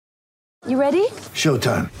You ready?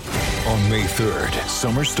 Showtime. On May 3rd,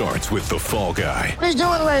 summer starts with The Fall Guy. Let's do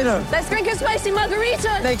it later. Let's drink a spicy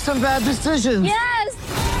margarita. Make some bad decisions. Yes!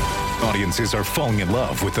 Audiences are falling in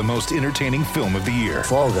love with the most entertaining film of the year.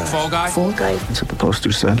 Fall Guy. Fall Guy? Fall guy. That's what the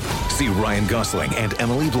poster said. See Ryan Gosling and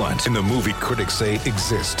Emily Blunt in the movie critics say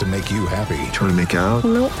exists to make you happy. Trying to make it out?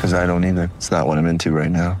 Nope. Because I don't either. It's not what I'm into right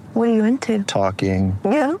now. What are you into? Talking.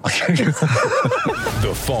 Yeah.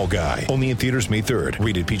 The Fall Guy. Only in theaters May 3rd.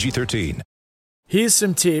 Rated PG-13. Here's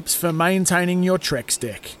some tips for maintaining your Trex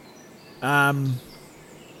deck.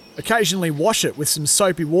 Occasionally wash it with some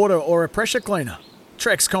soapy water or a pressure cleaner.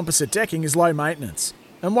 Trex composite decking is low maintenance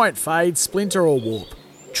and won't fade, splinter or warp.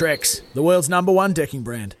 Trex, the world's #1 decking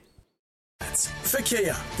brand. For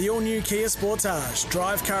Kia, the all-new Kia Sportage,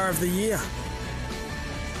 drive car of the year.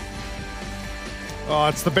 Oh,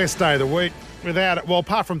 it's the best day of the week. Without it, well,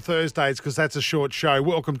 apart from Thursdays, because that's a short show.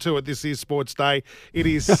 Welcome to it. This is Sports Day. It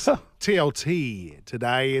is TLT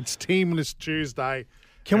today. It's Teamless Tuesday.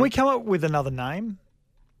 Can we come up with another name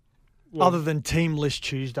other than Teamless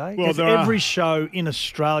Tuesday? Well, Because there every show in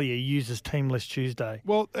Australia uses Teamless Tuesday.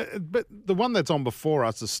 Well, but the one that's on before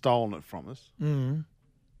us has stolen it from us. Mm.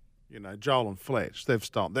 You know, Joel and Fletch, they've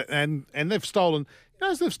stolen that, and they've stolen. You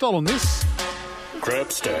know, they've stolen this.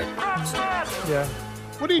 Crap stack. Yeah.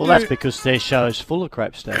 What do you Well, do? that's because their show's full of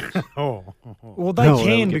crap stacks. Oh, Well, they No, can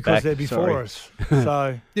they'll get because back. they're before Sorry. us.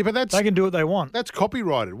 So yeah, but that's they can do what they want. that's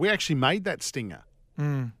copyrighted. We actually made that stinger.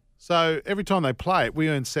 Mm. So every time they play it, we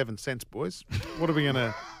earn 7 cents, boys. What are we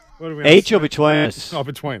gonna? Each or between us? Oh,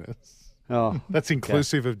 between us. Oh. That's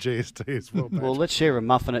inclusive of GST as well. Well, let's share a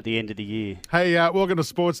muffin at the end of the year. Hey, welcome to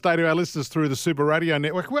Sports Day to our listeners through the Super Radio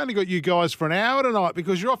Network. We only got you guys for an hour tonight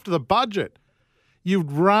because you're off to the budget.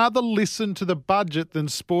 You'd rather listen to the budget than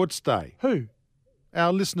Sports Day. Who?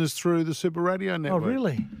 Our listeners through the Super Radio Oh, Network.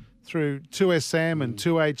 really? Through 2SM and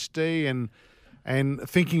 2HD and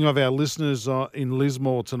thinking of our listeners in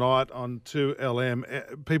Lismore tonight on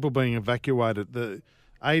 2LM, people being evacuated, the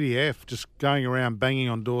ADF just going around banging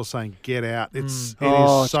on doors saying, get out. It is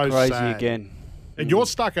It's so crazy sad. again. And you're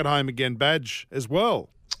stuck at home again, Badge, as well.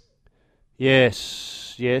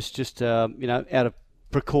 Yes, just, out of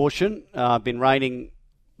precaution. Been raining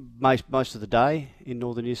most of the day in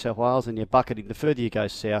northern New South Wales, and you're bucketing. The further you go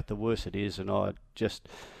south, the worse it is, and I just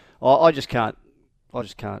can't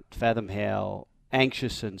fathom how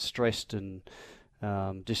anxious and stressed and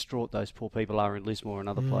distraught those poor people are in Lismore and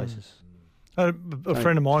other places. A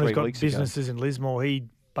friend of mine who's 3 got weeks ago. businesses in Lismore, he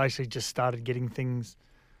basically just started getting things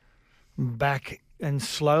back and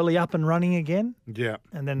slowly up and running again. Yeah.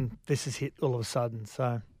 And then this has hit all of a sudden.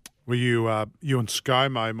 So, Well, you and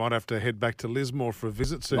ScoMo might have to head back to Lismore for a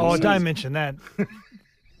visit soon. don't mention that.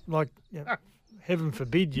 Heaven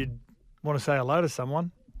forbid you'd want to say hello to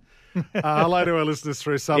someone. Hello to our listeners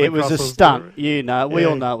through Southern It was Cross a Austereo. stunt. We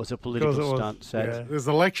all know it was a Of political course it was. stunt. Sats. Yeah. There's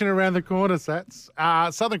an election around the corner, Sats.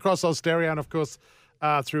 Southern Cross Austereo, and of course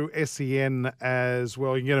through SEN as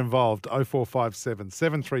well. You can get involved, 0457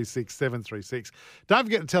 736 736. Don't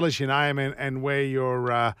forget to tell us your name and where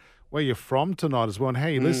you're from tonight as well, and how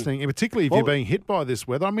you're listening, and particularly if you're being hit by this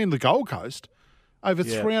weather. I'm in the Gold Coast, over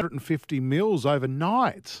 350 mils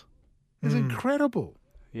overnight. It's incredible.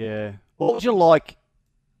 Yeah. What would you like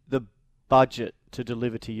the budget to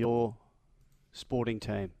deliver to your sporting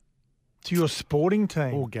team? To your sporting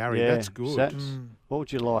team. Oh, Gary, Yeah, that's good. Sats, what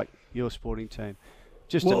would you like your sporting team?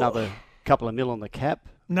 Just Well- another couple of mil on the cap?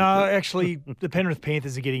 No, actually, the Penrith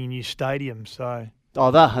Panthers are getting a new stadium, so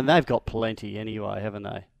And they've got plenty anyway, haven't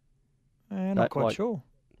they? not That, quite like, sure.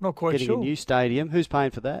 Not quite Getting sure. a new stadium. Who's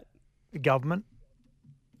paying for that? The government.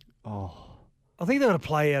 Oh, I think they're going to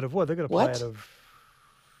play out of what? They're going to play What? out of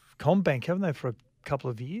Combank, haven't they, for a couple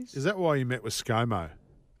of years? Is that why you met with ScoMo?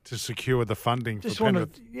 To secure the funding Just for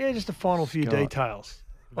Penrith? just the final few God. details.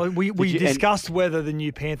 We you- and- discussed whether the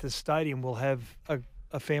new Panthers stadium will have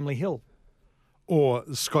a family hill. Or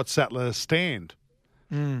Scott Sattler stand?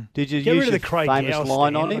 did you Get use rid of your the Craig famous Gower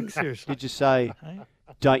line stand, on like, him? seriously. Did you say, Hey?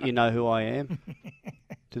 don't you know who I am?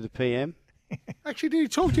 To the PM? Actually, did he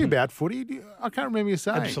talk to you about footy? I can't remember you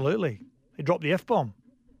saying. Absolutely. He dropped the F-bomb.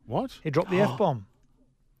 What? He dropped the F-bomb.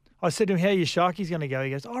 I said to him, how are your Sharkies going to go? He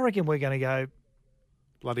goes, I reckon we're going to go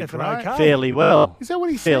Bloody F and great. OK. Fairly well. Is that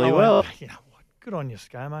what he Fairly said? well. You know what? Good on you,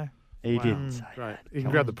 ScoMo. He didn't say Great. You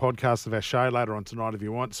can grab the podcast of our show later on tonight if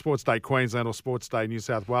you want. Sports Day Queensland or Sports Day New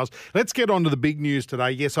South Wales. Let's get on to the big news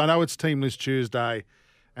today. Yes, I know it's Teamless Tuesday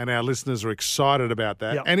and our listeners are excited about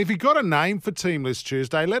that. Yep. And if you've got a name for Teamless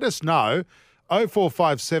Tuesday, let us know.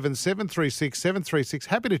 0457 736 736.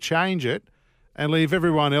 Happy to change it and leave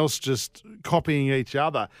everyone else just copying each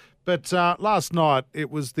other. But last night,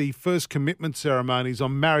 it was the first commitment ceremonies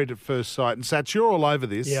on Married at First Sight. And Sats, you're all over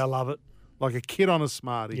this. Yeah, I love it. Like a kid on a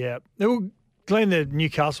Smartie. Yeah. Well, Glenn, the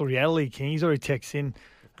Newcastle reality king, he's already texted in,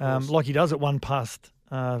 like he does at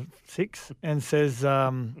 6:01, and says,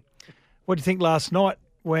 what do you think last night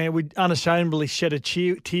when we unashamedly shed a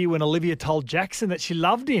tear when Olivia told Jackson that she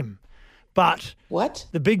loved him? But What?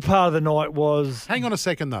 the big part of the night was... Hang on a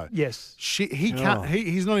second, though. Yes. He can't.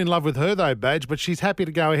 He's not in love with her, though, Badge, but she's happy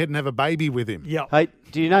to go ahead and have a baby with him. Yeah. Hey,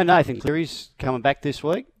 do you know Nathan Cleary's coming back this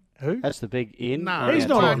week? Who? That's the big in. No, He's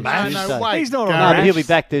not on no, Maths. no, wait. He's not on Gary. No, but Maths. he'll be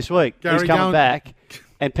back this week. Gary, He's go coming on. back.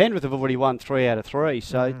 And Penrith have already won 3 out of 3.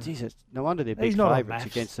 So, Jesus, no wonder they're He's big not on favourites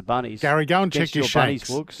Maths. against the Bunnies. Gary, go and check Against your Bunnies,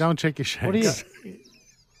 shanks. Woogs. Go and check your shanks. What are you?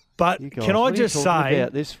 But You guys, can I what are you just talking say,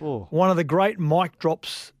 about this for? one of the great mic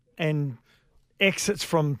drops and exits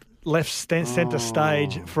from left centre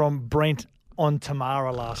stage from Brent on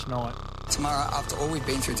Tamara last night. Tamara, after all we've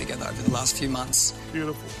been through together over the last few months,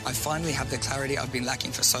 Beautiful. I finally have the clarity I've been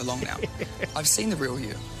lacking for so long now. I've seen the real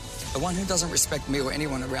you, the one who doesn't respect me or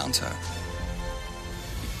anyone around her.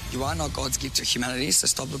 You are not God's gift to humanity, so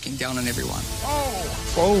stop looking down on everyone.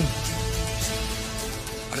 Boom.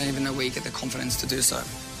 I don't even know where you get the confidence to do so.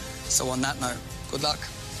 So on that note, good luck,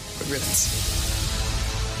 good riddance.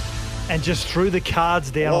 And just threw the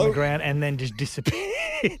cards down on the ground and then just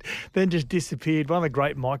disappeared. One of the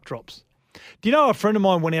great mic drops. Do you know a friend of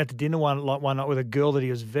mine went out to dinner one night with a girl that he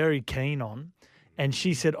was very keen on, and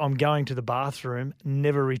she said, "I'm going to the bathroom,"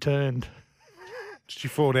 never returned. Did she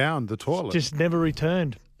fall down the toilet? Just never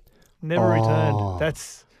returned. Never returned.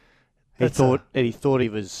 He thought he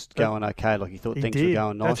was going okay. Like he thought He things did. were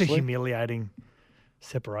going nicely. That's a humiliating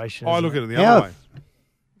separation. I isn't look it? at it the other way.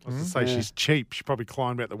 I was to say she's cheap. She probably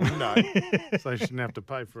climbed out the window so she didn't have to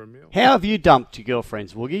pay for a meal. How have you dumped your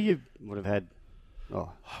girlfriends, Woogie? You would have had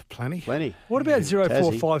Plenty. What about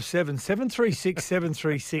Tassie. 0457 736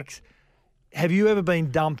 736? Have you ever been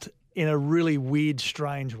dumped in a really weird,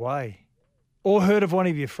 strange way? Or heard of one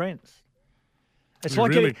of your friends? It's You're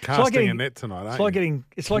really it's casting getting, a net tonight, aren't it's like you?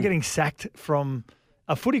 It's like getting sacked from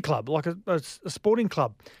a footy club, like a sporting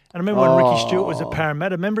club. And I remember when Ricky Stewart was at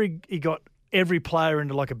Parramatta, remember he got every player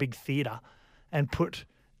into like a big theatre and put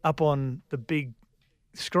up on the big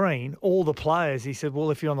screen all the players. He said,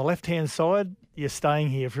 well, if you're on the left-hand side, you're staying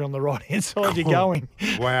here. If you're on the right-hand side, you're going.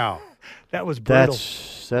 Wow. That was brutal.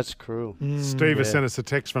 That's cruel. Steve has sent us a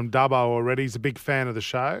text from Dubbo already. He's a big fan of the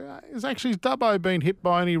show. Has Dubbo been hit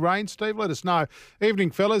by any rain, Steve? Let us know.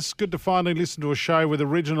 Evening, fellas. Good to finally listen to a show with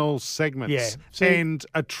original segments and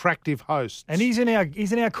attractive hosts. And he's in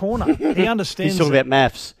our corner. He understands He's talking about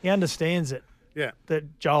maths. He understands it. Yeah.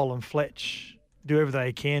 That Joel and Fletch do everything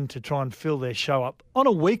they can to try and fill their show up on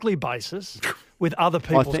a weekly basis with other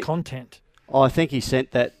people's content. I think he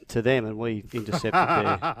sent that to them and we intercepted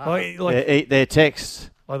Like their texts.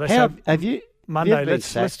 Like they How say, have you? Monday, have you been let's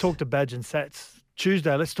sacked? talk to Badge and Sats.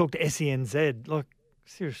 Tuesday, let's talk to SENZ. Like,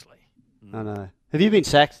 seriously. I know. Have you been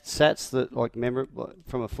sacked, Sats, that like member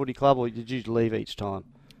from a footy club, or did you leave each time?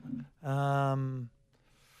 Now,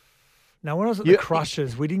 when I was at the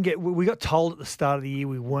Crushers, we got told at the start of the year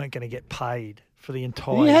we weren't going to get paid for the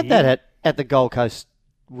entire year. You had that at the Gold Coast,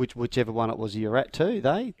 whichever one it was you were at too.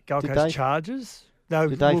 Gold Coast Chargers. No,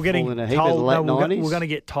 did they we're getting fall in a heap told. of the late no, 90s? we're going to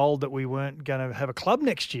get told that we weren't going to have a club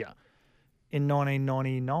next year in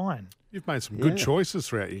 1999. You've made some good choices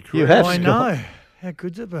throughout your career. You have. I know. How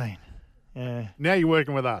good's it been? Yeah. Now you're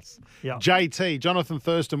working with us. Yeah. JT, Jonathan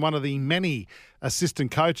Thurston, one of the many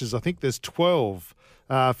assistant coaches. I think there's 12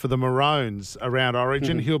 for the Maroons around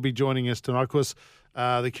Origin. He'll be joining us tonight. Of course,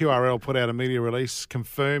 the QRL put out a media release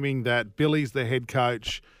confirming that Billy's the head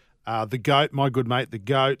coach, the GOAT, my good mate, the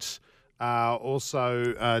GOAT,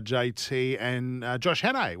 also JT and Josh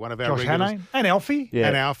Hannay, one of our Josh regulars. Hannay and Alfie. Yeah.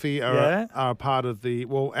 And Alfie are part of the...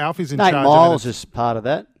 Well, Alfie's in Nate charge Miles of it. is part of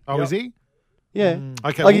that. Oh, is he? Yeah.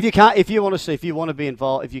 Okay. Like if you want to be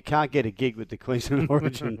involved, if you can't get a gig with the Queensland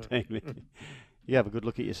Origin team, you have a good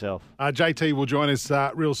look at yourself. JT will join us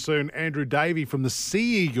real soon. Andrew Davey from the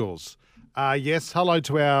Sea Eagles. Yes, hello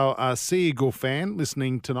to our Sea Eagle fan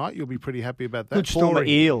listening tonight. You'll be pretty happy about that. Good Former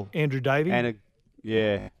story. Eel. Andrew Davey. And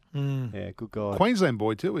yeah, good guy. Queensland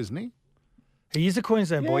boy too, isn't he? He is a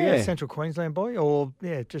Queensland boy, Yeah. Central Queensland boy, or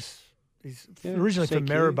he's originally from CQ.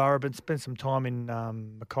 Maryborough, but spent some time in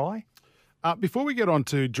Mackay. Before we get on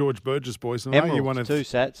to George Burgess, boys, I know you Emeralds want too, to...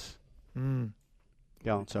 Sats. Go on,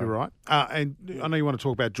 You're sorry. right. And I know you want to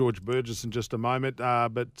talk about George Burgess in just a moment,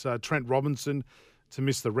 but Trent Robinson to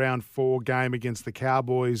miss the round 4 game against the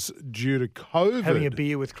Cowboys due to COVID. Having a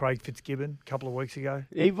beer with Craig Fitzgibbon a couple of weeks ago,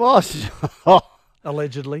 He was.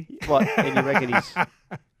 allegedly. What? And you reckon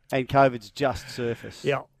and COVID's just surfaced?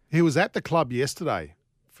 Yeah. He was at the club yesterday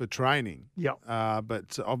for training. Yep.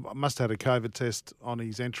 But I must have had a COVID test on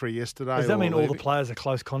his entry yesterday. Does that mean all the leaving. players are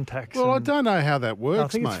close contacts? Well, I don't know how that works, I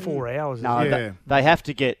think mate. it's 4 hours. No, isn't it? Yeah. they have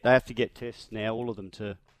to get tests now, all of them,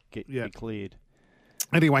 to be cleared.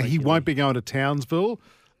 Anyway, he won't be going to Townsville.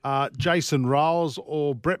 Jason Riles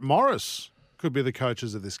or Brett Morris could be the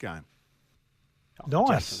coaches of this game.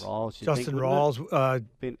 Nice. Jason Riles, you'd Justin think, Riles.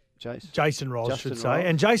 Jason Riles, Justin should say. Riles.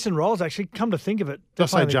 And Jason Riles, actually, come to think of it. they're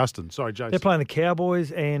Just say playing the- Justin. Sorry, Jason. They're playing the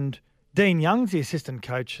Cowboys, and Dean Young's the assistant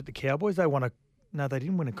coach at the Cowboys. They won no, they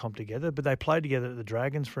didn't win a comp together, but they played together at the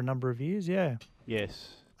Dragons for a number of years, yeah. Yes.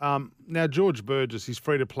 Now, George Burgess, he's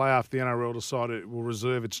free to play after the NRL decided it will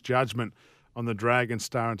reserve its judgment on the Dragon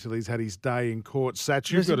star until he's had his day in court.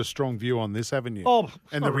 Satch, you've got a strong view on this, haven't you? Oh,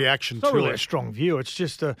 and the reaction it's not to really it. a strong view. It's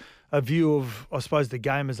just a view of, I suppose, the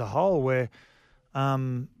game as a whole where,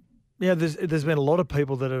 there's been a lot of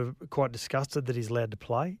people that are quite disgusted that he's allowed to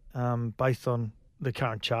play based on the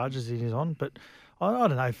current charges that he's on. But I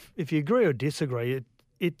don't know, if you agree or disagree,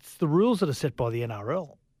 it's the rules that are set by the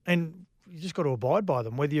NRL. And you just got to abide by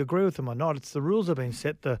them, whether you agree with them or not. It's the rules that have been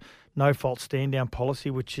set, the no-fault stand-down policy,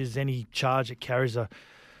 which is any charge that carries a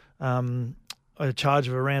charge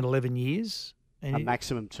of around 11 years. And A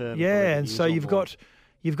maximum term. of yeah, 11 and years so or you've more.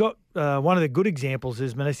 got one of the good examples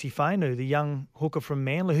is Manesi Fainu, the young hooker from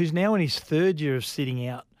Manly, who's now in his third year of sitting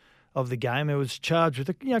out of the game. He was charged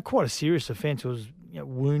with quite a serious offence. It was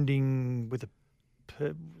wounding with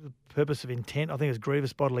the purpose of intent. I think it was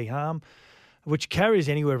grievous bodily harm, which carries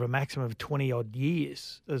anywhere of a maximum of 20-odd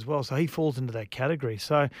years as well. So he falls into that category.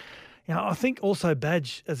 So, I think also,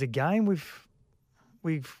 Badge, as a game,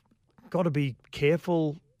 we've got to be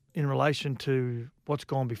careful in relation to what's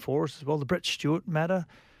gone before us as well. The Brett Stewart matter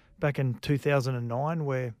back in 2009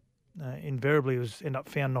 where invariably was ended up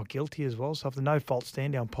found not guilty as well. So if the no-fault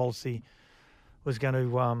stand-down policy was going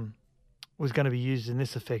to be used in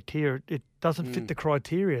this effect here, it doesn't fit the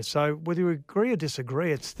criteria. So whether you agree or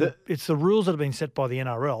disagree, it's the rules that have been set by the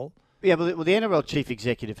NRL. Yeah, well, the NRL chief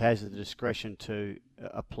executive has the discretion to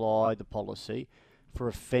apply the policy for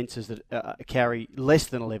offences that carry less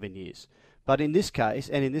than 11 years. But in this case,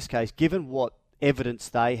 given what evidence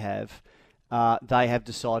they have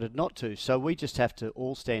decided not to. So we just have to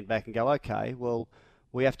all stand back and go, okay, well,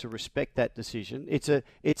 we have to respect that decision. It's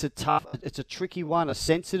a tricky one, a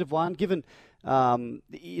sensitive one, given the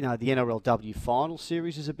NRLW final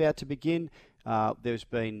series is about to begin. There's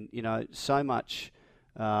been so much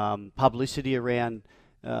publicity around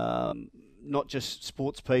not just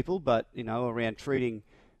sports people, but around treating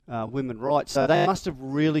women rights. So they must have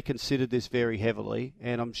really considered this very heavily,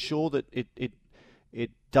 and I'm sure that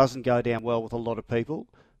it doesn't go down well with a lot of people.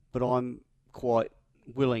 But I'm quite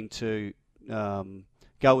willing to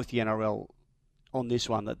go with the NRL on this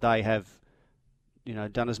one, that they have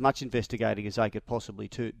done as much investigating as they could possibly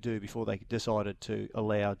do before they decided to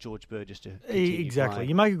allow George Burgess to continue Exactly. playing.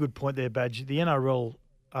 You make a good point there, Badge. The NRL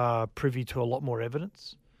are privy to a lot more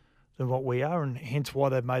evidence than what we are, and hence why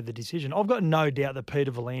they've made the decision. I've got no doubt that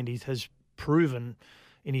Peter V'landys has proven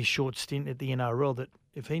in his short stint at the NRL that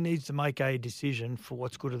if he needs to make a decision for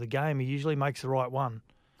what's good of the game, he usually makes the right one.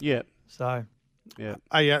 Yeah. So, yeah.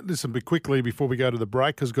 Hey, listen, but quickly before we go to the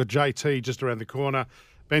break, because we've got JT just around the corner.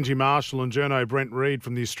 Benji Marshall and journo Brent Reid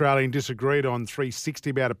from The Australian disagreed on 360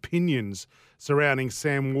 about opinions surrounding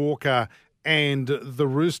Sam Walker and the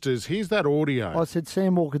Roosters. Here's that audio. I said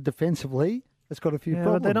Sam Walker defensively has got a few Yeah,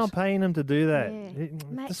 problems. but they're not paying him to do that. Mate,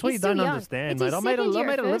 That's what he's you don't still young. understand, It's mate. his I made a second year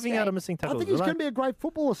at living first out of grade. missing I tackles. think he's going to be a great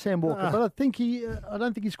footballer, Sam Walker, but I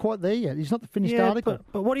don't think he's quite there yet. He's not the finished article.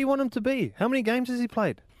 but what do you want him to be? How many games has he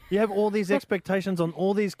played? You have all these expectations on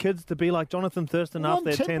all these kids to be like Jonathan Thurston Well,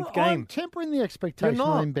 after their 10th game. I'm tempering the expectation You're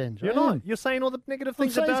not. on him, Ben. You're not. You're saying all the negative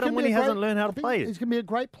things about him when he hasn't learned how to play He's it. going to be a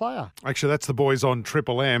great player. Actually, that's the boys on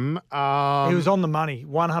Triple M. he was on the money,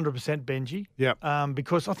 100% Benji. Yep.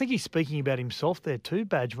 Because I think he's speaking about himself there too,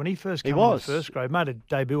 Badge. When he first He came in was. the first grade, made a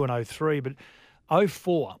debut in 03, but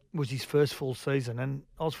 04 was his first full season. And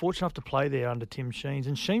I was fortunate enough to play there under Tim Sheens.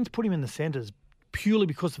 And Sheens put him in the centres purely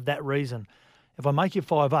because of that reason. If I make you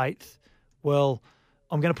 5'8", well,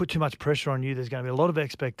 I'm going to put too much pressure on you. There's going to be a lot of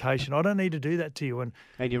expectation. I don't need to do that to you. And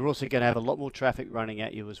you're also going to have a lot more traffic running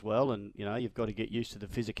at you as well, and you've got to get used to the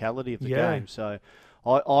physicality of the game. So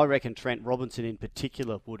I reckon Trent Robinson in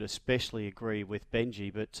particular would especially agree with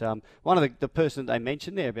Benji. But one of the person that they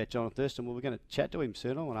mentioned there about Jonathan Thurston, well, we're going to chat to him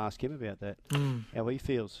soon. I want to ask him about that, how he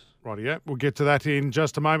feels. Rightio. We'll get to that in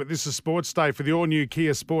just a moment. This is Sports Day for the all-new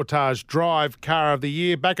Kia Sportage Drive Car of the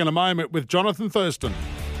Year. Back in a moment with Jonathan Thurston.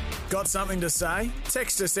 Got something to say?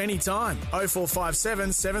 Text us anytime.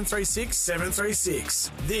 0457 736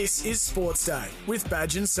 736. This is Sports Day with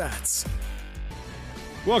Badge and Sats.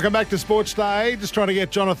 Welcome back to Sports Day. Just trying to get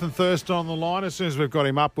Jonathan Thurston on the line. As soon as we've got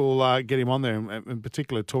him up, we'll get him on there. In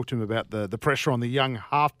particular, talk to him about the pressure on the young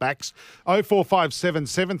halfbacks. 0457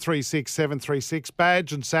 736 736.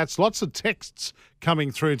 Badge and Sats. Lots of texts coming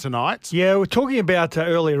through tonight. Yeah, we're talking about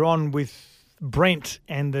earlier on with Brent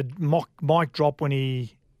and the mic drop when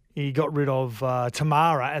he got rid of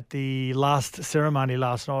Tamara at the last ceremony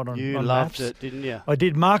last night on You on loved Maps. it, didn't you? I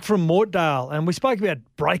did. Mark from Mortdale, and we spoke about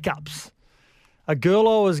breakups. A girl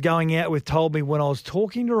I was going out with told me when I was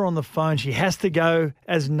talking to her on the phone she has to go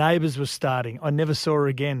as Neighbours was starting. I never saw her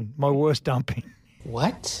again. My worst dumping.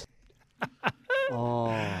 What?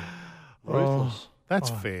 Ruthless. That's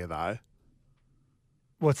fair, though.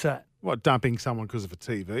 What's that? What, dumping someone because of a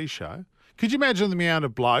TV show? Could you imagine the amount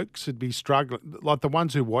of blokes who'd be struggling, like the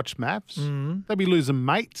ones who watch Maps? They'd be losing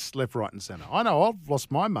mates left, right and centre. I know I've lost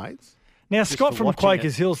my mates. Now, Scott for from watching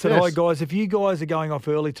Quakers it. Hill said, Yes. hi, guys. If you guys are going off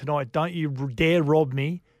early tonight, don't you dare rob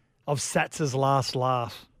me of Sats's last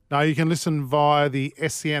laugh. No, you can listen via the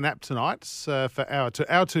SCN app tonight for Hour 2.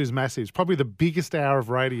 Hour 2 is massive. It's probably the biggest hour of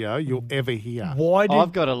radio you'll ever hear. Why did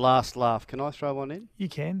I've got a last laugh. Can I throw one in? you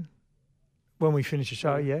can when we finish the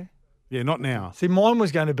show? Yeah. Yeah, not now. See, mine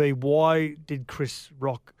was going to be why did Chris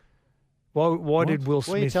Rock? Why did Will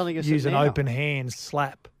Why are you Smith telling us use it an now? open hand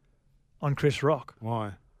slap on Chris Rock?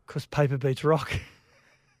 Why? Because paper beats rock.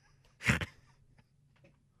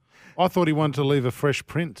 I thought he wanted to leave a fresh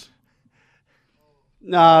print.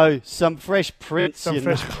 No, some fresh prints. Some you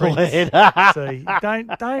fresh knucklehead. See,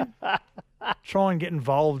 don't try and get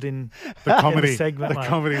involved in The comedy, segment, the mate.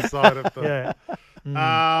 comedy side of the. yeah.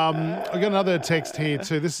 I got another text here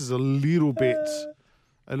too. This is a little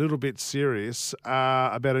bit serious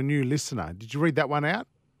about a new listener. Did you read that one out?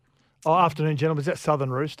 Oh, afternoon, gentlemen. Is that Southern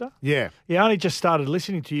Rooster? Yeah. Yeah, I only just started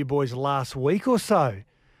listening to you boys last week or so.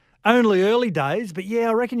 Only early days, but yeah,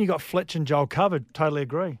 I reckon you got Fletch and Joel covered. Totally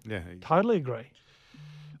agree. Yeah. Totally agree.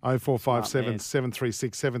 0457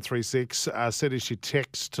 736 736. Said as she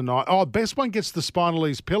texts tonight. Oh, best one gets the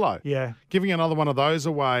Spinalese pillow. Yeah. Giving another one of those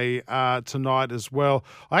away tonight as well.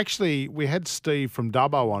 We had Steve from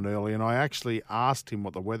Dubbo on early, and I actually asked him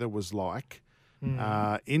what the weather was like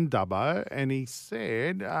in Dubbo, and he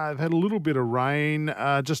said they've had a little bit of rain,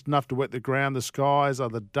 just enough to wet the ground. The skies are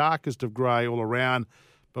the darkest of grey all around,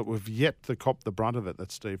 but we've yet to cop the brunt of it.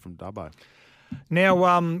 That's Steve from Dubbo. Now,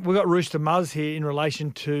 we've got Rooster Muzz here in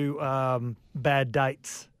relation to bad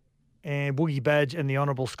dates. And Woogie Badge and the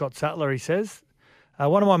Honourable Scott Sattler, he says.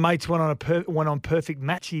 One of my mates went on Perfect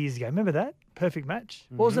Match years ago. Remember that? Perfect Match?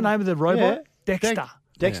 What was the name of the robot? Yeah. Dexter.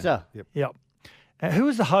 Dexter. Yep. Yep. Who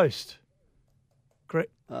was the host?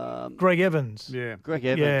 Greg Evans. Yeah. Greg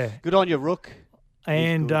Evans. Yeah. Good on you, Rook.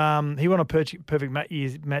 And he won a Perfect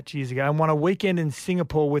Match years ago and won a weekend in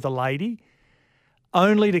Singapore with a lady,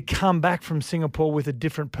 only to come back from Singapore with a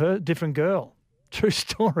different girl. True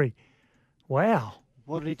story. Wow.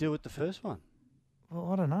 What did he do with the first one?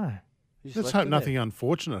 Well, I don't know. He just Let's left hope her there. nothing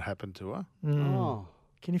unfortunate happened to her. Oh,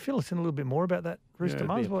 Can you fill us in a little bit more about that, Rooster be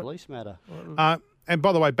Muzz? a police matter. And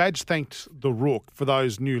by the way, Badge thanked the Rook for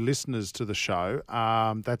those new listeners to the show.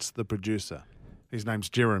 That's the producer. His name's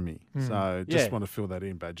Jeremy. So just Yeah. want to fill that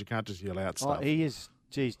in, Badge. You can't just yell out Oh, stuff. he is.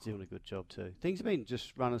 Geez, doing a good job too. Things have been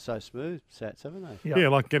just running so smooth, Sats, haven't they? Yeah. Yeah,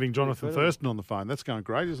 like getting Jonathan Incredible. Thurston on the phone. That's going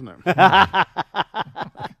great, isn't it?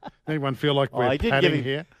 Anyone feel like we're he didn't padding give him,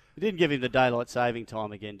 here? He didn't give him the daylight saving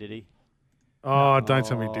time again, did he? Oh, don't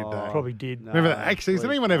tell me he did that. Probably did. No, Remember that? Actually, has please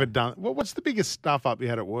anyone don't. ever done? What's the biggest stuff up you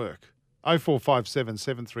had at work? 0457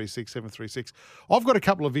 736 736. I've got a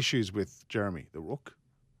couple of issues with Jeremy, the Rook.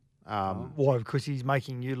 Why? Because he's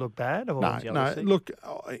making you look bad? Or? No, jealousy? look,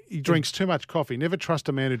 he drinks too much coffee. Never trust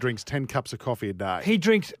a man who drinks 10 cups of coffee a day. He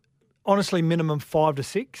drinks, honestly, minimum 5 to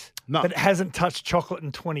 6, No. but hasn't touched chocolate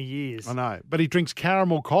in 20 years. I know, but he drinks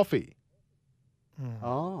caramel coffee.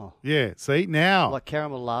 Oh, Yeah, see, now. like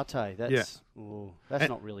caramel latte. That's that's And-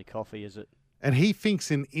 not really coffee, is it? And he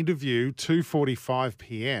thinks in interview 2:45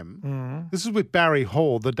 p.m. This is with Barry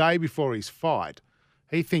Hall the day before his fight.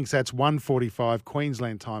 He thinks that's 1:45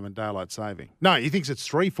 Queensland time and daylight saving. No, he thinks it's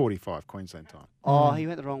 3:45 Queensland time. Oh, he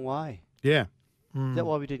went the wrong way. Yeah, Is that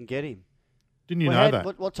why we didn't get him? didn't you Well, know how-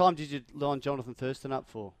 that? What time did you line Jonathan Thurston up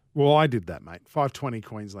for? Well, I did that, mate. 5:20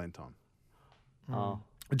 Queensland time. Oh,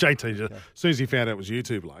 JT, as soon as he found out it was you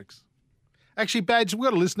two blokes. Actually, Badge, we've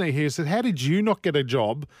got a listener here who said, how did you not get a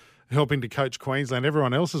job helping to coach Queensland?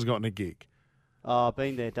 Everyone else has gotten a gig.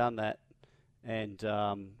 been there, done that, and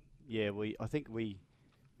I think we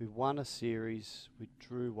won a series, we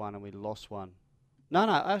drew one, and we lost one. No,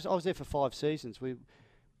 I was there for 5 seasons.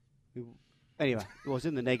 Anyway, it was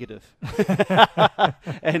in the negative.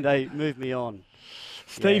 And they moved me on.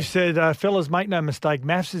 Steve said, fellas, make no mistake,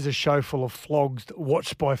 maths is a show full of flogs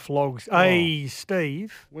watched by flogs. Hey,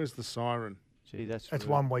 Steve. Where's the siren? Gee, that's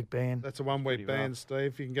 1 week ban. That's a 1 week ban,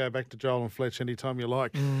 Steve. You can go back to Joel and Fletch anytime you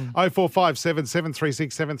like. Mm. 0457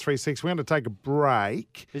 736 736. We're going to take a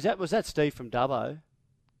break. Was that Steve from Dubbo?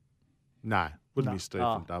 No, wouldn't be Steve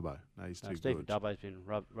from Dubbo. No, he's too Steve good. from Dubbo's been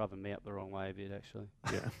rubbing me up the wrong way a bit, actually.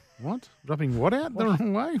 Yeah. What? Rubbing what out the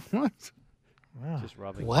wrong way? What? Wow. Just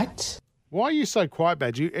rubbing. What? Why are you so quiet,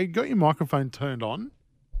 Badge? You got your microphone turned on?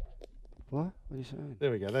 What? What are you saying?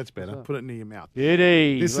 There we go. That's better. Put it near your mouth.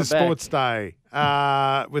 Beauty. This We're is back. Sports Day.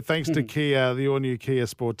 With thanks to Kia, the all-new Kia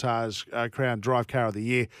Sportage crowned Drive Car of the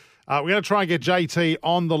Year. We're going to try and get JT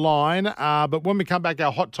on the line. But when we come back,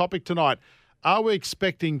 our hot topic tonight, are we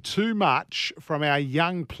expecting too much from our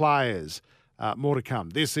young players? More to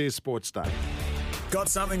come. This is Sports Day. Got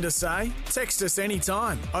something to say? Text us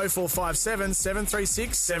anytime. 0457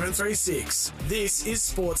 736 736. This is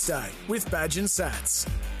Sports Day with Badge and Sats.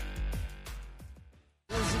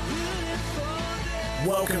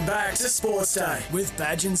 Welcome back to Sports Day with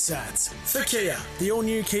Badge and Sats. For Kia, the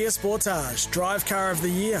all-new Kia Sportage, Drive Car of the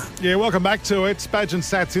Year. Yeah, welcome back to it. Badge and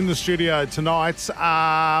Sats in the studio tonight.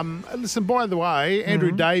 Listen, by the way,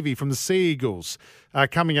 Andrew Davey from the Sea Eagles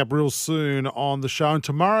coming up real soon on the show. And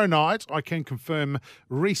tomorrow night, I can confirm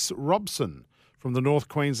Reece Robson from the North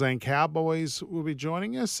Queensland Cowboys will be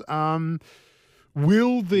joining us.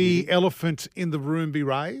 Will the elephant in the room be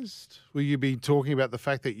raised? Will you be talking about the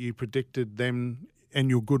fact that you predicted them and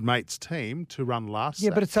your good mate's team to run last? Yeah,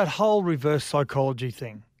 but it's that whole reverse psychology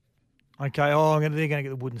thing. Okay, they're going to get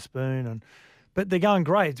the wooden spoon, but they're going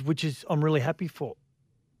great, which is I'm really happy for.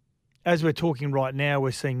 As we're talking right now,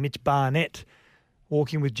 we're seeing Mitch Barnett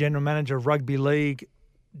walking with General Manager of Rugby League,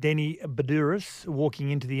 Denny Badouris,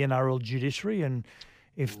 walking into the NRL judiciary, and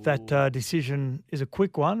if that decision is a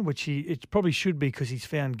quick one, which it probably should be because he's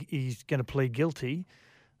going to plead guilty,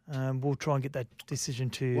 we'll try and get that decision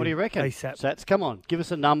to What do you reckon? ASAP. Sats, come on, give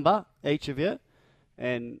us a number, each of you,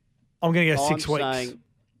 and I'm going to go 6 weeks. Saying,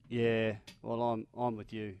 yeah, well, I'm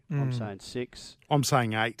with you. I'm saying 6. I'm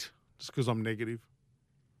saying 8, just because I'm negative.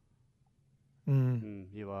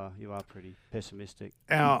 You are pretty pessimistic.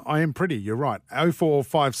 I am pretty, you're right.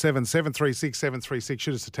 0457 736 736.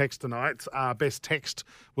 Shoot us a text tonight. Best text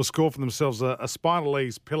will score for themselves a Spinal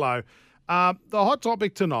Ease pillow. The hot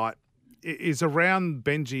topic tonight is around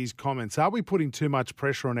Benji's comments. Are we putting too much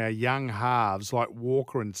pressure on our young halves like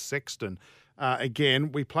Walker and Sexton?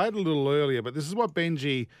 Again, we played a little earlier, but this is what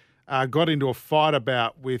Benji got into a fight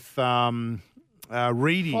about with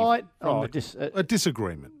Reedy. Fight? A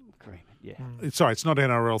disagreement. Yeah. Sorry, it's not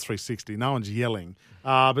NRL 360. No one's yelling.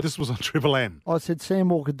 But this was on Triple M. I said Sam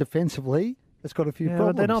Walker defensively has got a few Yeah,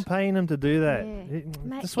 problems. but they're not paying him to do that. Yeah.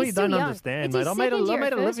 Mate, That's what you he's still don't young. understand, It's mate. his I made a second year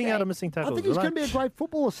at living first out of grade. missing I tackles. think he's going to be a great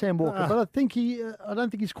footballer, Sam Walker, but I think I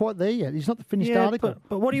don't think he's quite there yet. He's not the finished article.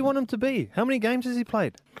 But what do you want him to be? How many games has he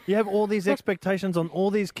played? You have all these expectations on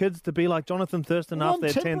all these kids to be like Jonathan Thurston Well,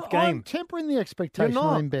 after their 10th game. I'm tempering the expectation You're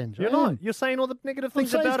not. on him, Ben. You're not. You're saying all the negative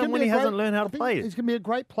things about him when he hasn't learned how to play it. He's going to be a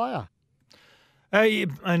great player.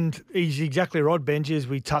 And he's exactly right, Benji, as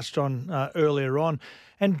we touched on earlier on.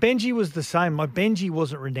 And Benji was the same. Like Benji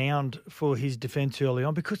wasn't renowned for his defence early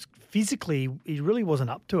on because physically he really wasn't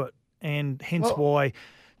up to it. And hence why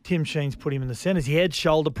Tim Sheen's put him in the centres. He had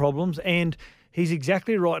shoulder problems, and he's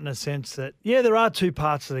exactly right in a sense that, yeah, there are two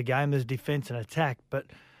parts of the game. There's defence and attack, but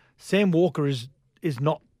Sam Walker is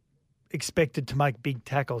not expected to make big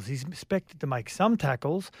tackles. He's expected to make some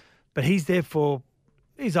tackles, but he's there for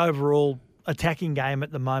his overall attacking game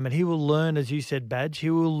at the moment. He will learn, as you said, Badge, he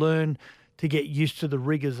will learn to get used to the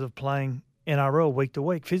rigours of playing NRL week to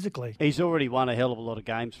week physically. He's already won a hell of a lot of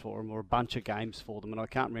games for them, or a bunch of games for them, and I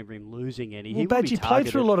can't remember him losing any. Well, Badge, he played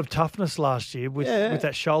through a lot of toughness last year with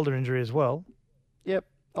that shoulder injury as well. Yep.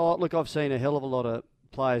 Oh, look, I've seen a hell of a lot of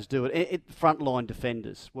players do it. Frontline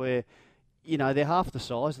defenders, where, you know, they're half the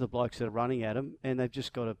size of the blokes that are running at them, and they've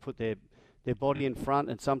just got to put their body in front,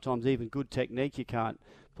 and sometimes even good technique, you can't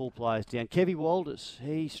pull players down. Kevy Walters,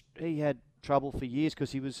 he had trouble for years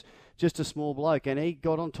because he was just a small bloke, and he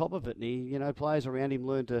got on top of it, and he, you know, players around him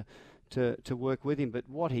learned to work with him. But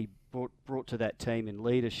what he brought to that team in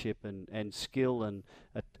leadership and skill and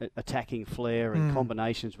attacking flair and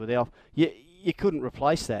combinations with Alf, you couldn't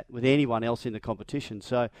replace that with anyone else in the competition.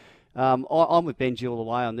 So I'm with Benji all the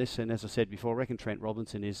way on this, and as I said before, I reckon Trent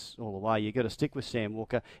Robinson is all the way. You've got to stick with Sam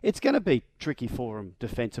Walker. It's going to be tricky for him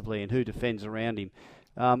defensively and who defends around him.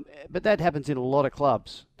 But that happens in a lot of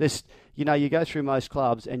clubs. You go through most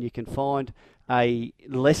clubs and you can find a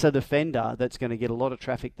lesser defender that's going to get a lot of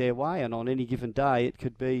traffic their way, and on any given day it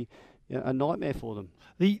could be a nightmare for them.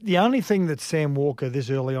 The only thing that Sam Walker this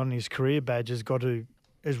early on in his career badge has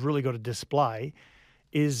really got to display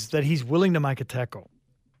is that he's willing to make a tackle.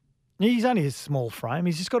 He's only a small frame.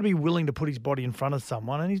 He's just got to be willing to put his body in front of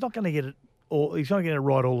someone, and he's not going to get it. He's not getting it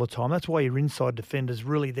right all the time. That's why your inside defender's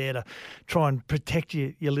really there to try and protect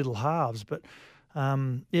your little halves. But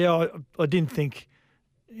I didn't think.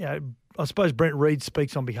 I suppose Brent Reid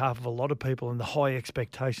speaks on behalf of a lot of people and the high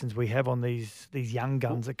expectations we have on these young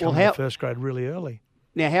guns that come in first grade really early.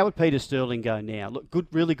 Now, how would Peter Sterling go now? Look,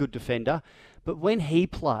 really good defender. But when he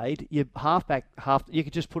played, your you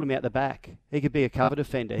could just put him out the back. He could be a cover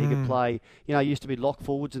defender. He could play, used to be lock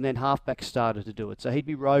forwards and then halfback started to do it. So he'd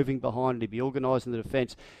be roving behind, he'd be organising the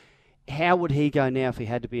defence. How would he go now if he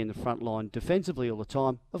had to be in the front line defensively all the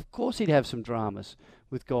time? Of course he'd have some dramas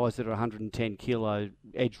with guys that are 110 kilo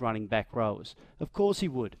edge running back rowers. Of course he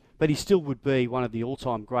would. But he still would be one of the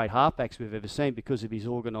all-time great halfbacks we've ever seen because of his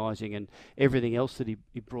organising and everything else that he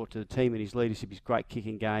brought to the team and his leadership, his great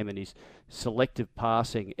kicking game and his selective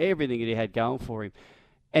passing, everything that he had going for him.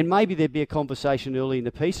 And maybe there'd be a conversation early in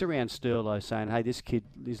the piece around Sterlo saying, hey, this kid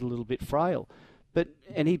is a little bit frail.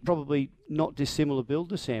 And he'd probably not dissimilar build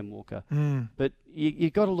to Sam Walker. But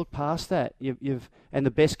you've got to look past that. And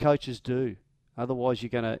the best coaches do. Otherwise, you're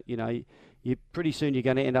going to, pretty soon you're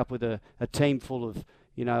going to end up with a team full of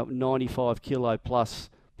 95 kilo plus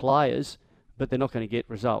players, but they're not going to get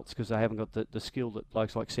results because they haven't got the skill that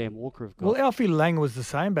blokes like Sam Walker have got. Well, Alfie Lang was the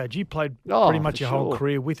same badge. You played pretty much your whole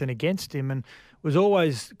career with and against him and was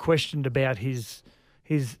always questioned about his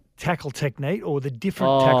tackle technique or the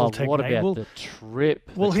different tackle technique. What about the trip,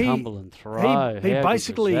 tumble and throw? He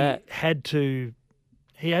basically had to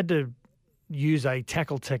use a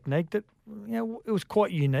tackle technique that it was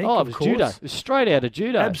quite unique. Oh, it was judo. It was straight out of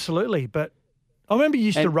judo. Absolutely, but I remember you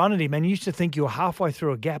used to run at him and you used to think you were halfway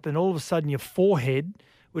through a gap and all of a sudden your forehead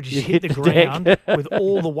would just hit the ground with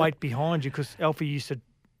all the weight behind you because Alfie used to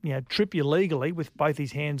trip you legally with both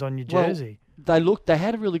his hands on your jersey. Well, they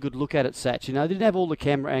had a really good look at it, Satch. They didn't have all the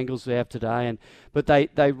camera angles they have today, but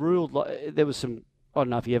they ruled, there was some, I don't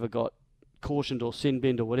know if you ever got cautioned or sin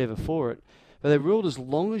binned or whatever for it, but they ruled as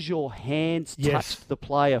long as your hands touched the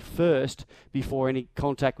player first before any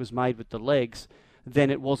contact was made with the legs,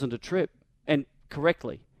 then it wasn't a trip, and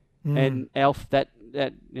correctly. And Alf,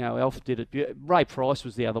 Alf did it. Ray Price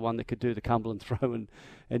was the other one that could do the Cumberland throw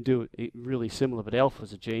and do it really similar, but Alf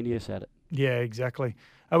was a genius at it. Yeah, exactly.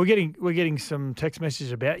 We're getting some text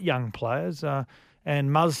messages about young players.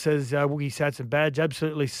 And Muzz says, Woogie Sats and Badge,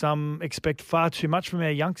 absolutely some expect far too much from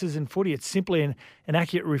our youngsters in footy. It's simply an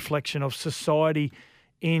accurate reflection of society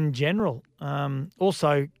in general.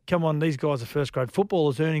 Also, come on, these guys are first-grade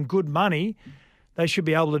footballers earning good money. They should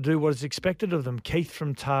be able to do what is expected of them. Keith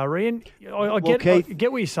from Taree. And I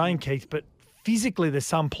get what you're saying, Keith, but physically there's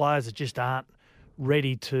some players that just aren't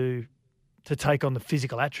ready to take on the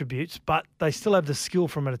physical attributes, but they still have the skill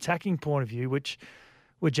from an attacking point of view, which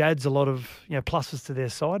adds a lot of pluses to their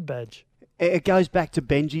side badge. It goes back to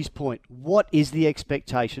Benji's point. What is the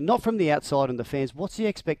expectation? Not from the outside and the fans. What's the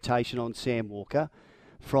expectation on Sam Walker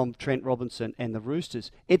from Trent Robinson and the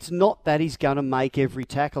Roosters? It's not that he's going to make every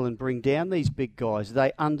tackle and bring down these big guys.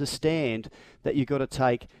 They understand that you've got to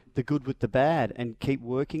take the good with the bad and keep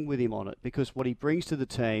working with him on it because what he brings to the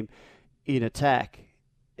team in attack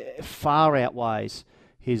far outweighs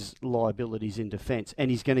his liabilities in defence,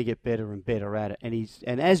 and he's going to get better and better at it.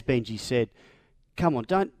 And as Benji said, come on,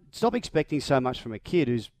 don't stop expecting so much from a kid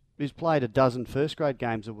who's played a dozen first-grade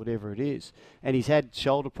games or whatever it is, and he's had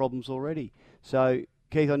shoulder problems already. So,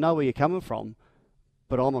 Keith, I know where you're coming from,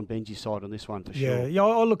 but I'm on Benji's side on this one for sure. Yeah,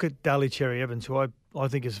 I look at Daly Cherry Evans, who I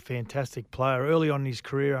think is a fantastic player. Early on in his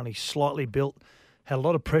career, only slightly built, had a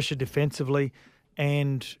lot of pressure defensively,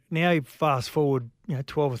 and now fast forward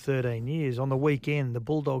 12 or 13 years, on the weekend, the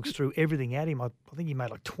Bulldogs threw everything at him. I think he made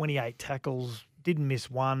like 28 tackles, didn't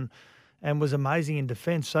miss one, and was amazing in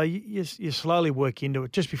defence. So you slowly work into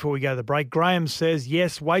it. Just before we go to the break, Graham says,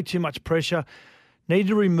 yes, way too much pressure. Need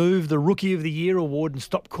to remove the Rookie of the Year award and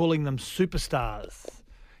stop calling them superstars.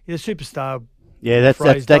 The superstar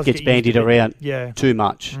that gets bandied around too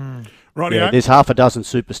much. Right, there's half a dozen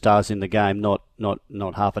superstars in the game, not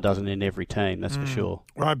half a dozen in every team, that's for sure.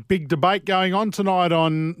 Right, big debate going on tonight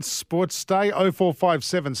on Sports Day.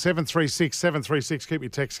 0457 736 736. Keep your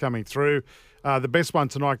texts coming through. The best one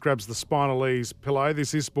tonight grabs the Spinal Ease pillow.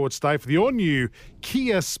 This is Sports Day for the all-new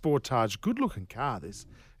Kia Sportage. Good-looking car, this.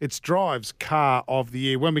 It's Drive's Car of the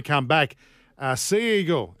Year. When we come back, Sea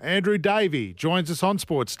Eagle, Andrew Davey, joins us on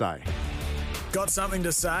Sports Day. Got something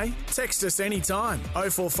to say? Text us anytime.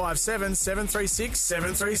 0457 736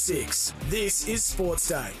 736. This is Sports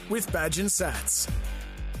Day with Badge and Sats.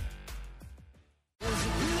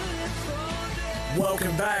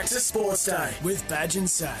 Welcome back to Sports Day with Badge and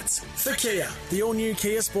Sats. For Kia, the all-new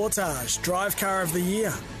Kia Sportage, drive car of the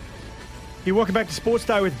year. Yeah, welcome back to Sports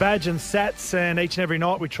Day with Badge and Sats, and each and every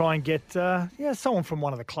night we try and get someone from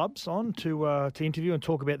one of the clubs on to interview and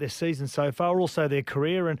talk about their season so far, also their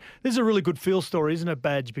career. And this is a really good feel story, isn't it,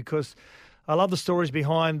 Badge? Because I love the stories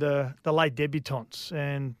behind the late debutants,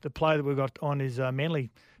 and the player that we've got on is Manly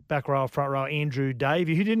back row, front row, Andrew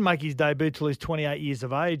Davey, who didn't make his debut till he's 28 years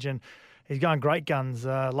of age, and he's going great guns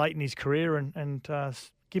late in his career and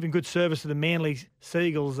giving good service to the Manly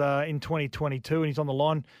Seagulls in 2022, and he's on the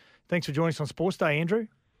line. Thanks for joining us on Sports Day, Andrew.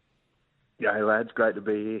 Yeah, hey lads, great to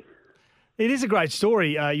be here. It is a great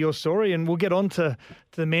story, your story, and we'll get on to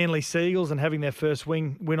the Manly Seagulls and having their first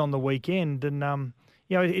win on the weekend. And,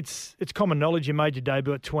 it's common knowledge you made your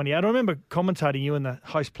debut at 28. I remember commentating you in the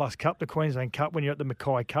Host Plus Cup, the Queensland Cup, when you're at the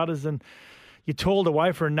Mackay Cutters, and you toiled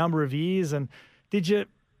away for a number of years. And did you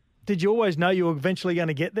always know you were eventually going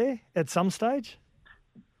to get there at some stage?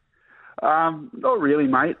 Not really,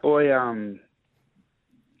 mate.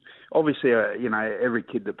 Obviously, every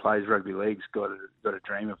kid that plays rugby league's got a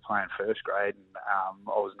dream of playing first grade, and I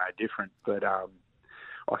was no different. But I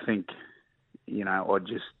think,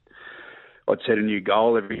 I'd set a new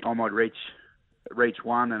goal every time I'd reach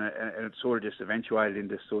one, and it sort of just eventuated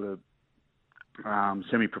into sort of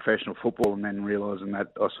semi-professional football, and then realising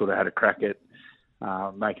that I sort of had a crack at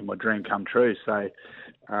making my dream come true. So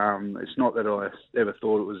it's not that I ever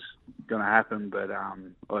thought it was going to happen, but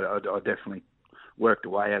I definitely worked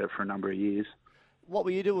away at it for a number of years. What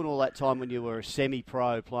were you doing all that time when you were a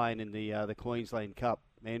semi-pro playing in the Queensland Cup,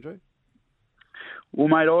 Andrew? Well,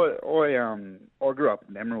 mate, I grew up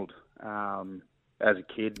in Emerald as a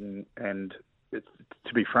kid, and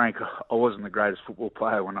to be frank, I wasn't the greatest football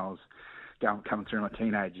player when I was coming through my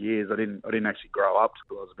teenage years. I didn't actually grow up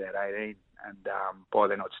till I was about 18, and by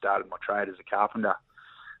then I'd started my trade as a carpenter.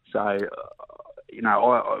 So, I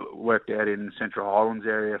worked out in the Central Highlands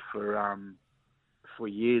area for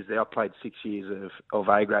years there. I played 6 years of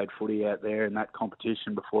A-grade footy out there in that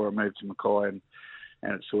competition before I moved to Mackay, and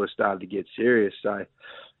it sort of started to get serious. So,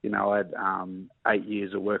 I had 8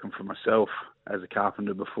 years of working for myself as a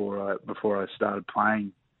carpenter before I started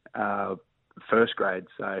playing first grade.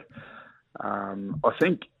 So, I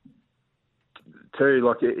think too,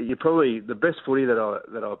 like you're probably the best footy that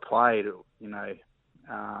I played.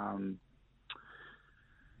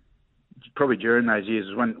 Probably during those years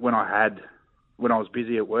is when I was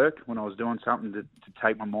busy at work, when I was doing something to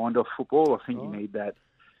take my mind off football. I think you need that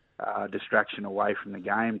distraction away from the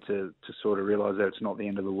game to sort of realise that it's not the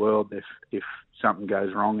end of the world. If something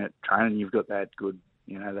goes wrong at training, you've got that good,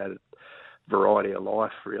 that variety of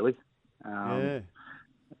life, really.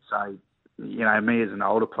 So, me as an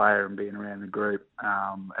older player and being around the group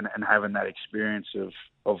and having that experience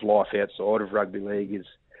of life outside of rugby league is,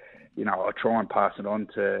 I try and pass it on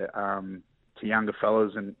to younger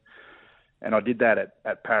fellas, and I did that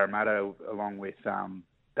at Parramatta along with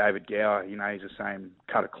David Gower. He's the same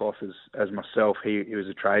cut of cloth as myself. He was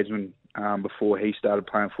a tradesman before he started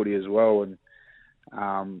playing footy as well, and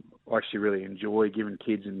I actually really enjoy giving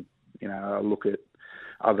kids a look at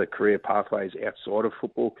other career pathways outside of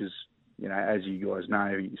football because, as you guys know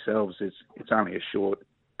yourselves, it's only a short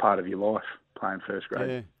part of your life playing first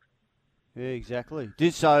grade. Yeah, exactly.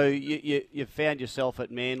 So you found yourself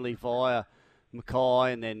at Manly via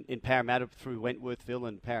Mackay and then in Parramatta through Wentworthville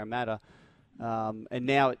and Parramatta, and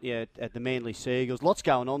now at the Manly Seagulls. Lots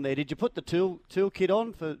going on there. Did you put the toolkit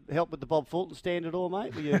on for help with the Bob Fulton stand at all,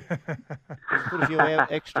 mate? Will you put a few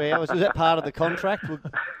extra hours? Is that part of the contract?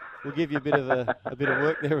 We'll give you a bit of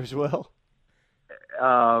work there as well.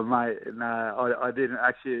 Mate, no, I didn't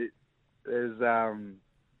actually.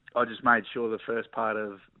 I just made sure the first part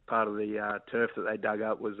of the turf that they dug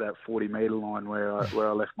up was that 40-metre line where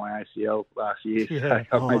I left my ACL last year. Yeah.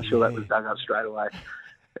 So I made sure that was dug up straight away.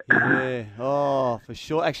 Yeah, for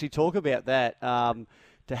sure. Actually, talk about that.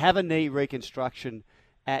 To have a knee reconstruction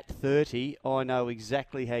at 30, I know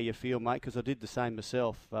exactly how you feel, mate, because I did the same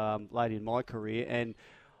myself late in my career, and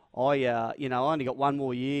I only got one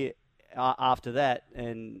more year after that,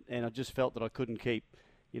 and I just felt that I couldn't keep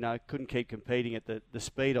competing at the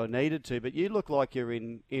speed I needed to. But you look like you're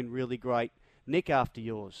in really great nick after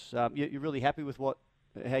yours. You're really happy with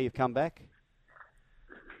how you've come back?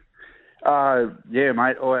 Yeah,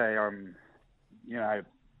 mate. Well,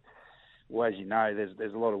 as you know,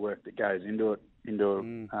 there's a lot of work that goes into it.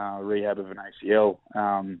 rehab of an ACL.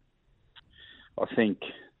 I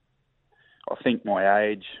think my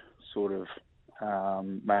age sort of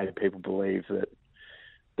made people believe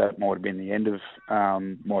that might have been the end of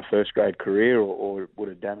my first grade career, or would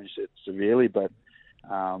have damaged it severely. But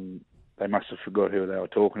they must have forgot who they were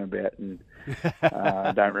talking about, and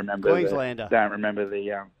don't remember Queenslander. They don't remember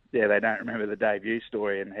the debut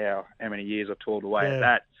story and how many years I toiled away at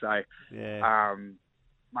that. So,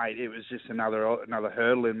 mate, it was just another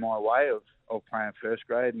hurdle in my way of playing first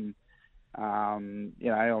grade, and I'm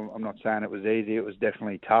not saying it was easy. It was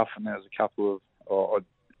definitely tough, and there was a couple of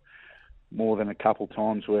more than a couple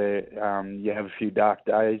times where you have a few dark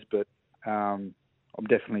days, but I'm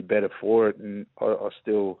definitely better for it, and I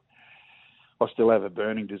still have a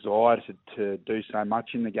burning desire to do so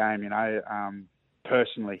much in the game,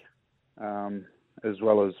 personally, as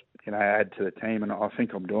well as, add to the team. And I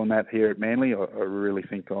think I'm doing that here at Manly. I really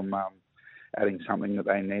think I'm adding something that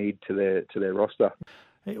they need to their roster.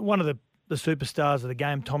 One of the superstars of the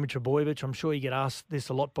game, Tommy Trbojevic, I'm sure you get asked this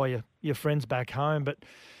a lot by your friends back home, but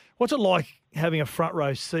what's it like having a front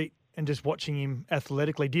row seat and just watching him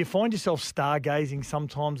athletically? Do you find yourself stargazing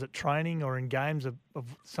sometimes at training or in games of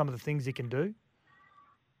some of the things he can do?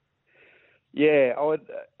 Yeah,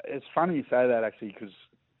 it's funny you say that, actually, because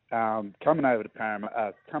coming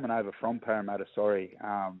over from Parramatta,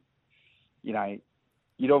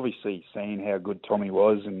 you'd obviously seen how good Tommy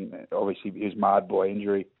was, and obviously he was marred by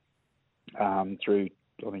injury through,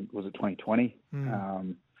 I think, was it 2020?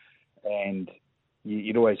 And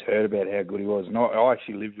you'd always heard about how good he was. And I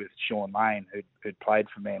actually lived with Sean Lane, who'd played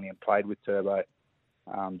for Manly and played with Turbo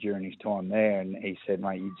during his time there, and he said,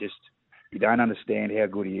 mate, you don't understand how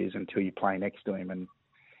good he is until you play next to him, and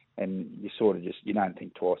you sort of you don't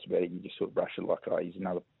think twice about it. You just sort of brush it like, oh, he's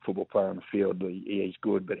another football player on the field. He's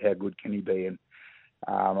good, but how good can he be? And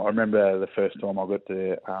I remember the first time I got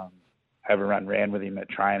to have a run round with him at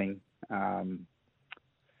training, while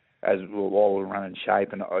we were running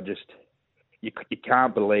shape, and you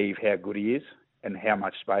can't believe how good he is and how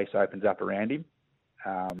much space opens up around him,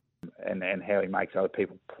 and how he makes other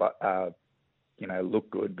people look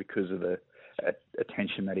good because of the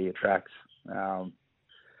attention that he attracts.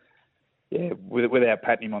 Without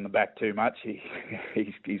patting him on the back too much,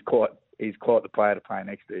 he's quite the player to play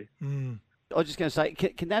next to. I was just going to say,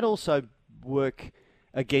 can that also work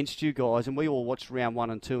against you guys? And we all watched round 1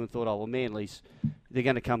 and 2 and thought, oh, well, Manly's, they're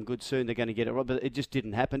going to come good soon, they're going to get it right, but it just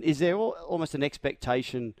didn't happen. Is there almost an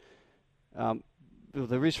expectation,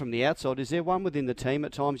 there is from the outside, is there one within the team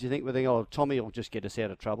at times you think, oh, Tommy will just get us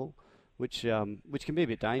out of trouble, which can be a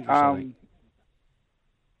bit dangerous, I think?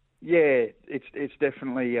 Yeah, it's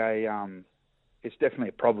definitely a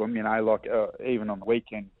problem, even on the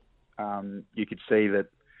weekend, you could see that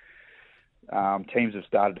teams have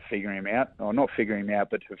started to figure him out, or not figure him out,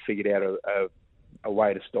 but have figured out a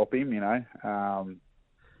way to stop him,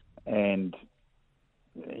 and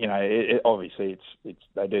obviously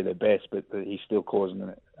they do their best, but he's still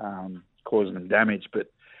causing them damage.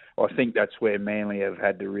 But I think that's where Manly have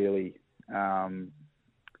had to really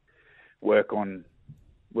work on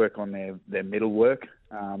their middle work,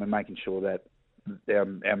 and making sure that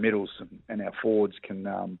our middles and our forwards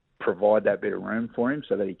can provide that bit of room for him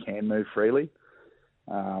so that he can move freely.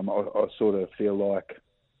 I sort of feel like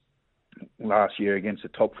last year against the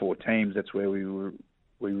top 4 teams, that's where we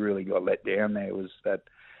really got let down. There was that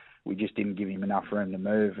we just didn't give him enough room to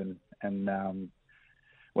move, and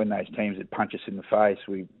when those teams would punch us in the face,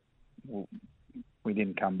 we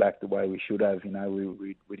didn't come back the way we should have.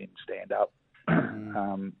 We didn't stand up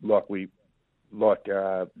like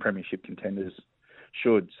premiership contenders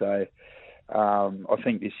should. So I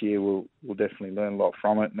think this year we'll definitely learn a lot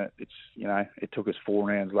from it, and it took us 4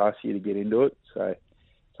 rounds last year to get into it, so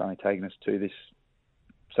it's only taken us 2 this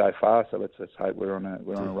so far. So let's hope we're on a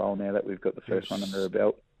roll now that we've got the first one under our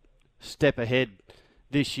belt. Step ahead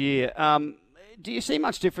this year. Do you see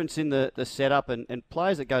much difference in the setup and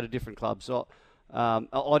players that go to different clubs?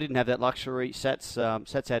 I didn't have that luxury.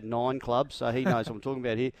 Sats had 9 clubs, so he knows what I'm talking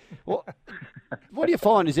about here. What do you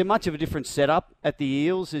find? Is there much of a different setup at the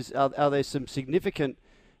Eels? Are there some significant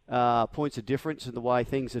points of difference in the way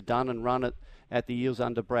things are done and run at the Eels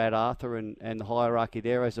under Brad Arthur and the hierarchy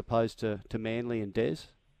there, as opposed to Manly and Des?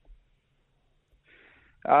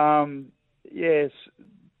 Yes,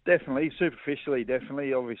 definitely. Superficially,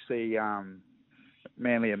 definitely. Obviously,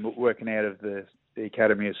 Manly are working out of the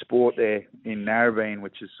Academy of Sport there in Narrabeen,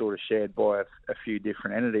 which is sort of shared by a few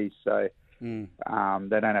different entities. So they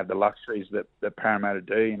don't have the luxuries that Parramatta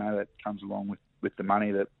do. That comes along with the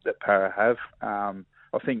money that Para have.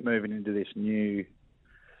 I think moving into this new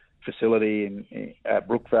facility at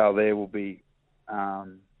Brookvale there will be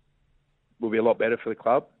will be a lot better for the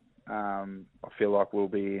club. I feel like we'll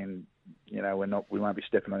be in, we won't be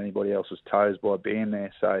stepping on anybody else's toes by being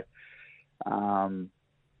there. So,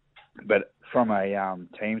 but from a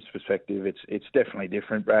team's perspective, it's definitely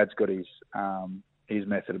different. Brad's got his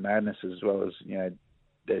method of madness as well as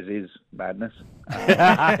Des is madness.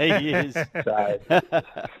 He is. So,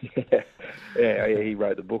 yeah, he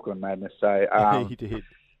wrote the book on madness. So he did.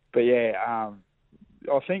 But yeah,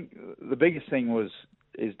 I think the biggest thing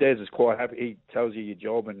is Des is quite happy. He tells you your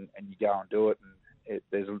job and you go and do it. And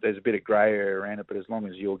there's a bit of grey area around it, but as long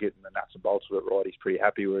as you're getting the nuts and bolts of it right, he's pretty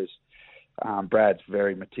happy. Whereas Brad's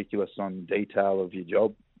very meticulous on detail of your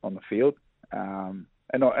job on the field, and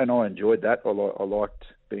I enjoyed that. I liked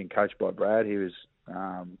being coached by Brad. He was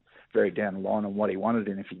very down the line on what he wanted,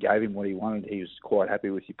 and if you gave him what he wanted, he was quite happy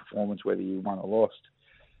with your performance, whether you won or lost.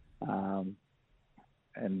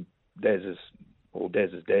 And Des is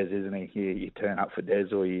Des, isn't he? You turn up for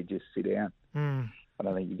Des or you just sit down. I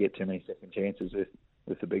don't think you get too many second chances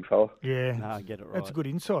with the big fella. Yeah, no, I get it right. That's a good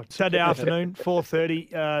insight. Saturday afternoon,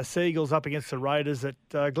 4:30, Seagulls up against the Raiders at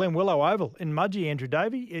Glen Willow Oval in Mudgee, Andrew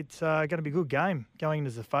Davey. It's going to be a good game, going in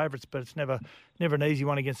as the favourites, but it's never an easy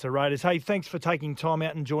one against the Raiders. Hey, thanks for taking time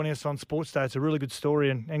out and joining us on Sports Day. It's a really good story,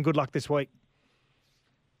 and good luck this week.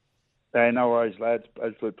 Hey, no worries, lads.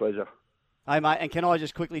 Absolute pleasure. Hey, mate, and can I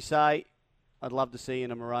just quickly say, I'd love to see you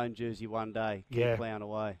in a maroon jersey one day. Keep plowing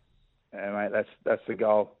away. Yeah, mate, that's the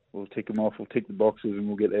goal. We'll tick them off. We'll tick the boxes, and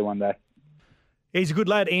we'll get there one day. He's a good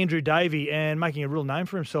lad, Andrew Davey, and making a real name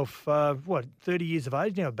for himself. 30 years of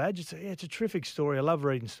age now, a badge. It's a terrific story. I love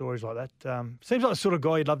reading stories like that. Seems like the sort of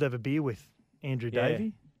guy you'd love to have a beer with, Andrew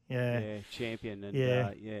Davey. Yeah, champion. And,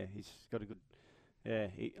 he's got a good... Yeah,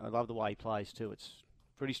 I love the way he plays too. It's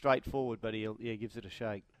pretty straightforward, but he gives it a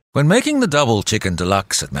shake. When making the double chicken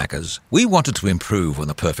deluxe at Macca's, we wanted to improve on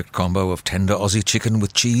the perfect combo of tender Aussie chicken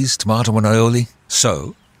with cheese, tomato and aioli.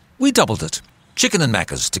 So, we doubled it. Chicken and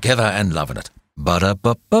Macca's, together and loving it.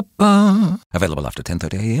 Ba-da-ba-ba-ba. Available after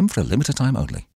 10:30 a.m. for a limited time only.